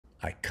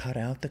I cut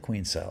out the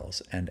queen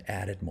cells and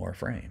added more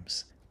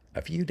frames.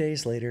 A few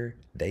days later,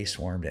 they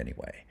swarmed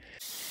anyway.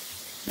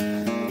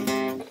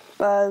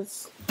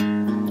 Buzz.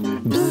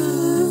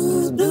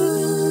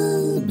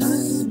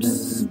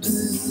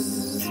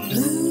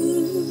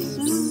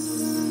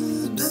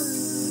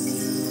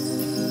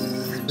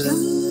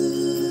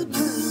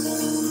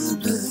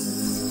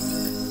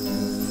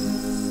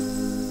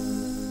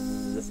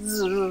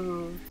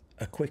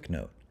 A quick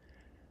note.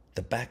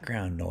 The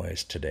background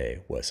noise today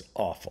was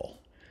awful.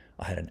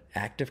 I had an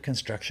active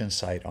construction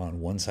site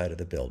on one side of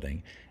the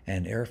building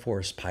and Air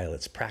Force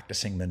pilots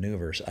practicing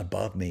maneuvers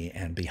above me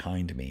and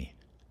behind me.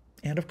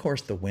 And of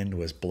course the wind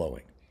was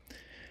blowing.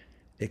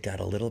 It got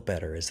a little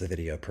better as the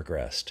video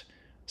progressed,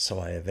 so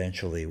I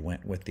eventually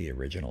went with the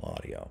original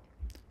audio.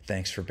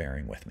 Thanks for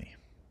bearing with me.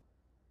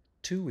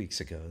 2 weeks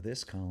ago,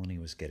 this colony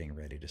was getting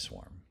ready to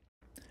swarm.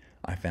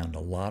 I found a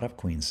lot of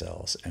queen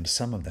cells and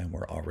some of them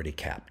were already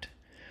capped.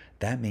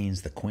 That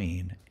means the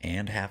queen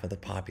and half of the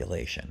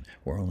population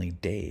were only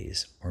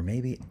days or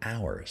maybe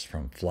hours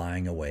from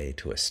flying away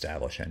to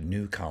establish a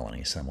new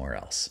colony somewhere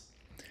else.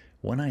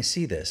 When I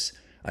see this,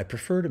 I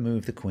prefer to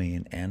move the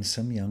queen and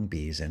some young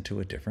bees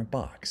into a different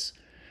box.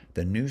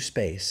 The new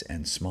space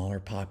and smaller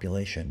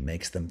population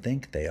makes them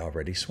think they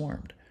already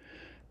swarmed.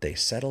 They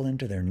settle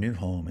into their new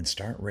home and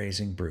start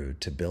raising brood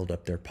to build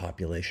up their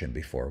population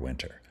before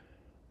winter.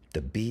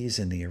 The bees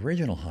in the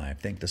original hive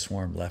think the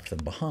swarm left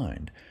them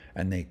behind,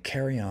 and they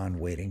carry on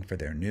waiting for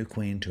their new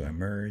queen to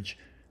emerge,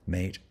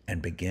 mate,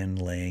 and begin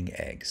laying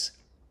eggs.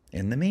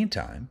 In the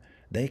meantime,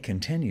 they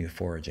continue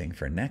foraging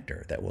for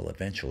nectar that will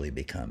eventually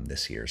become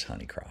this year's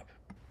honey crop.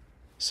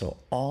 So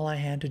all I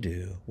had to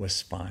do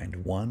was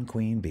find one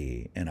queen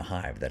bee in a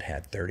hive that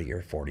had 30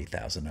 or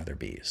 40,000 other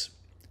bees.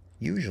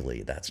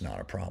 Usually that's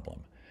not a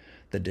problem.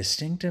 The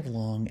distinctive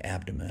long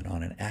abdomen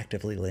on an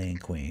actively laying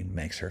queen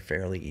makes her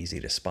fairly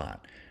easy to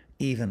spot,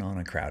 even on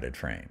a crowded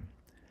frame.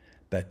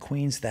 But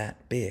queens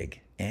that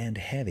big and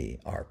heavy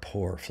are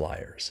poor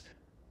flyers.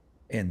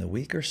 In the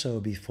week or so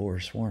before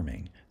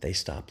swarming, they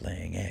stop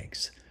laying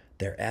eggs.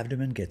 Their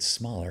abdomen gets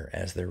smaller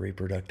as their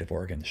reproductive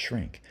organs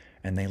shrink,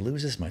 and they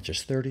lose as much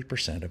as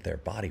 30% of their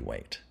body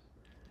weight.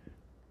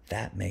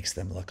 That makes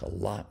them look a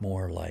lot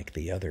more like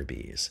the other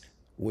bees,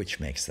 which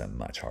makes them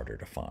much harder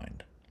to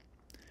find.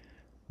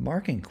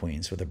 Marking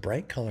queens with a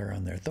bright color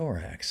on their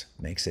thorax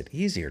makes it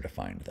easier to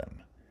find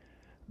them.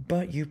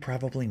 But you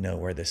probably know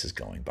where this is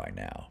going by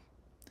now.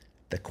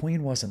 The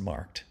queen wasn't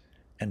marked,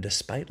 and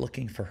despite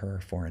looking for her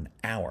for an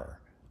hour,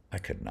 I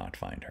could not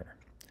find her.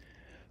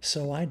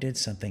 So I did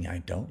something I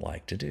don't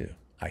like to do.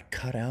 I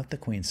cut out the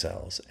queen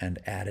cells and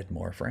added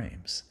more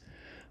frames.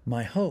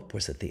 My hope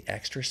was that the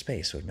extra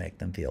space would make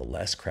them feel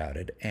less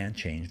crowded and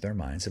change their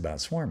minds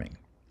about swarming.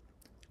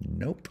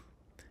 Nope.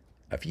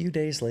 A few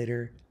days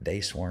later,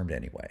 they swarmed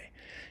anyway,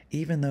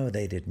 even though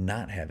they did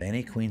not have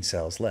any queen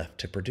cells left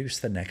to produce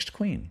the next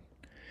queen.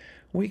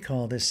 We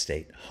call this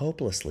state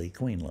hopelessly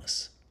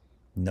queenless.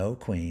 No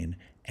queen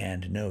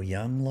and no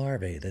young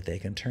larvae that they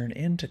can turn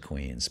into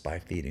queens by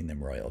feeding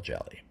them royal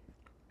jelly.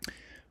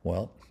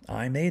 Well,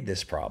 I made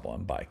this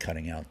problem by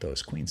cutting out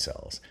those queen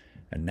cells,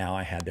 and now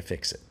I had to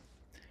fix it.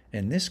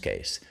 In this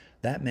case,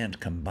 that meant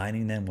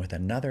combining them with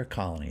another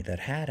colony that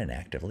had an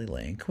actively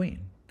laying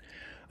queen.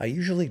 I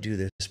usually do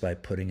this by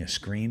putting a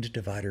screened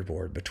divider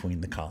board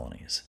between the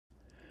colonies.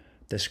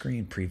 The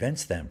screen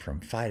prevents them from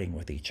fighting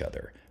with each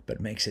other, but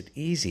makes it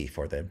easy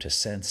for them to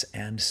sense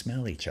and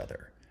smell each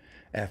other.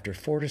 After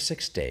 4 to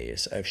 6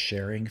 days of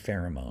sharing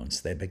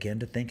pheromones, they begin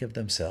to think of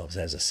themselves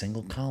as a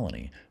single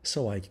colony,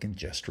 so I can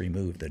just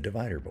remove the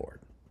divider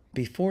board.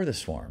 Before the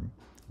swarm,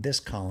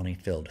 this colony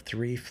filled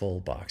 3 full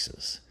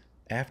boxes.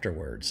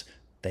 Afterwards,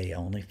 they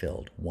only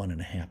filled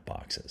 1.5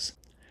 boxes.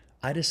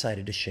 I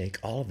decided to shake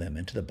all of them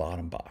into the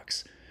bottom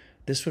box.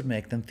 This would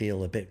make them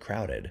feel a bit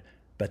crowded,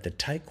 but the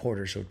tight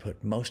quarters would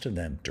put most of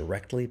them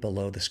directly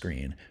below the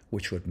screen,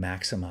 which would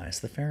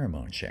maximize the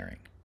pheromone sharing.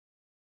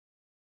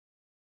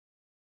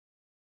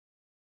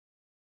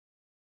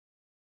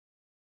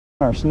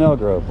 Our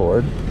Snellgrove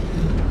board.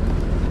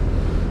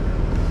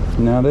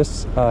 Now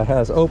this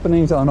has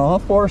openings on all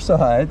 4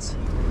 sides,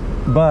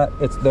 but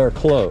they're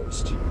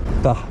closed.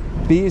 The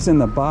bees in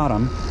the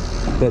bottom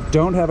that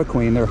don't have a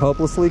queen, they're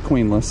hopelessly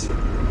queenless,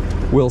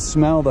 will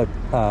smell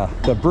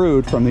the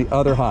brood from the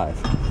other hive.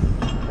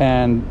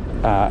 And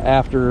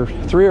after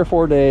 3 or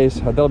 4 days,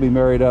 they'll be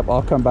married up.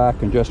 I'll come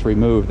back and just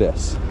remove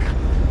this.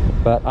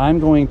 But I'm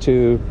going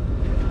to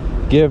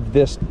give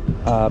this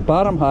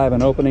bottom hive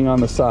an opening on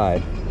the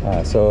side.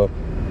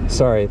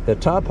 The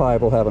top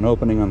hive will have an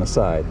opening on the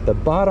side. The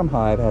bottom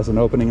hive has an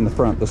opening in the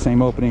front, the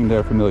same opening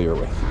they're familiar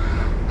with.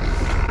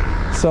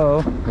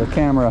 So the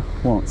camera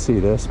won't see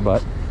this,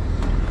 but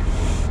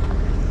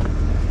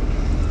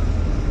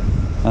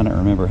I don't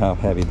remember how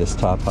heavy this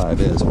top hive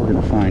is. We're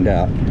going to find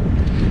out.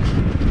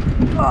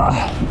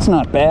 It's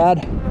not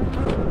bad.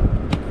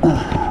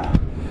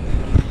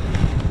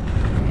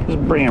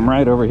 Just bring them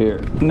right over here.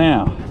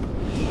 Now,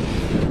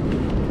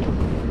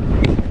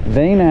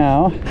 they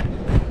now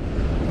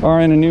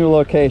are in a new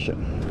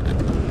location.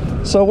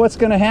 So what's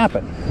going to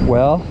happen?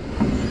 Well,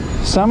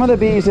 some of the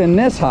bees in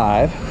this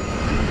hive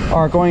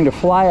are going to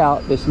fly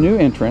out this new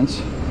entrance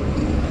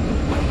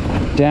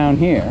down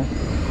here,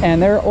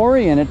 and they're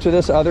oriented to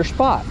this other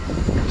spot.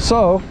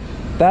 So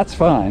that's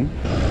fine.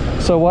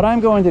 So what I'm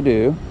going to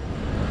do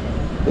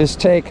is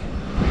take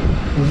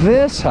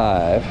this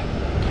hive,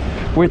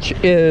 which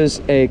is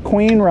a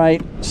queen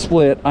right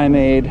split I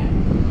made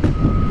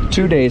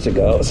 2 days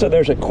ago. So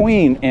there's a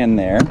queen in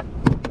there,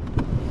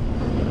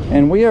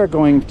 and we are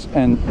going to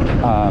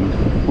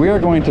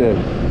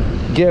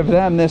give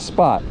them this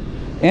spot.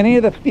 Any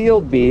of the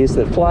field bees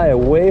that fly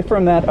away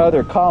from that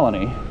other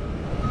colony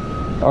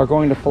are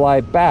going to fly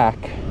back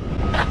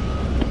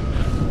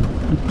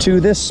to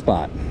this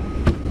spot.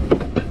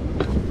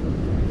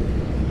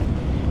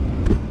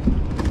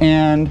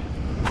 And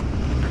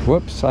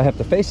whoops, I have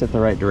to face it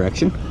the right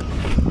direction.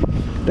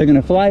 They're going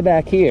to fly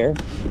back here,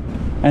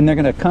 and they're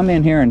going to come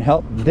in here and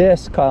help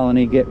this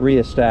colony get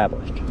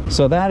reestablished.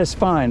 So that is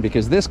fine,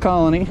 because this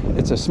colony,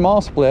 it's a small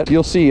split.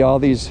 You'll see all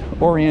these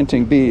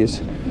orienting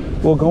bees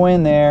will go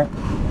in there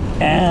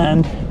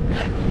and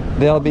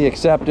they'll be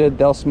accepted.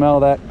 They'll smell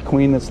that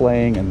queen that's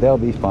laying, and they'll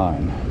be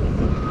fine.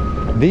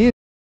 These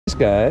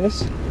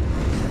guys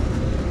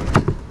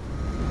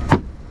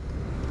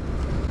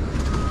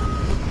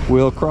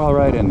will crawl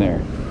right in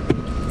there.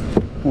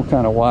 We'll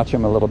kind of watch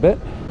them a little bit.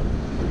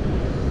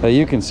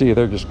 You can see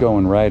they're just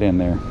going right in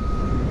there.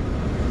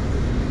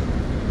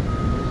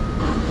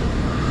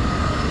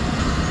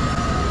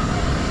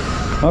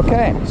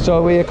 Okay,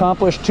 so we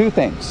accomplished 2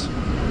 things.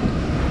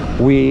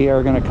 We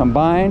are going to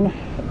combine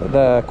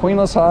the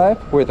queenless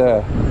hive with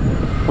a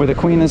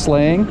queenless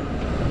laying,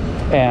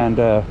 and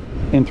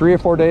in 3 or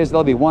 4 days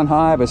there'll be 1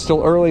 hive. It's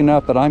still early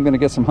enough that I'm going to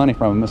get some honey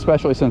from them,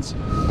 especially since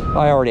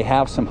I already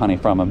have some honey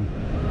from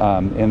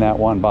them in that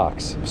 1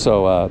 box.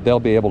 So they'll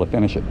be able to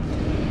finish it.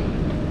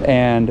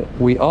 And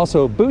we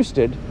also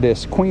boosted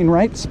this queen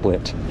right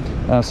split,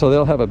 so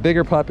they'll have a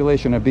bigger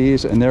population of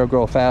bees, and they'll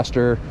grow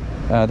faster.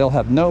 They'll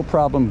have no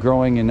problem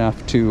growing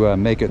enough to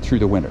make it through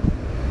the winter.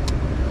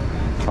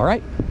 All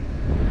right,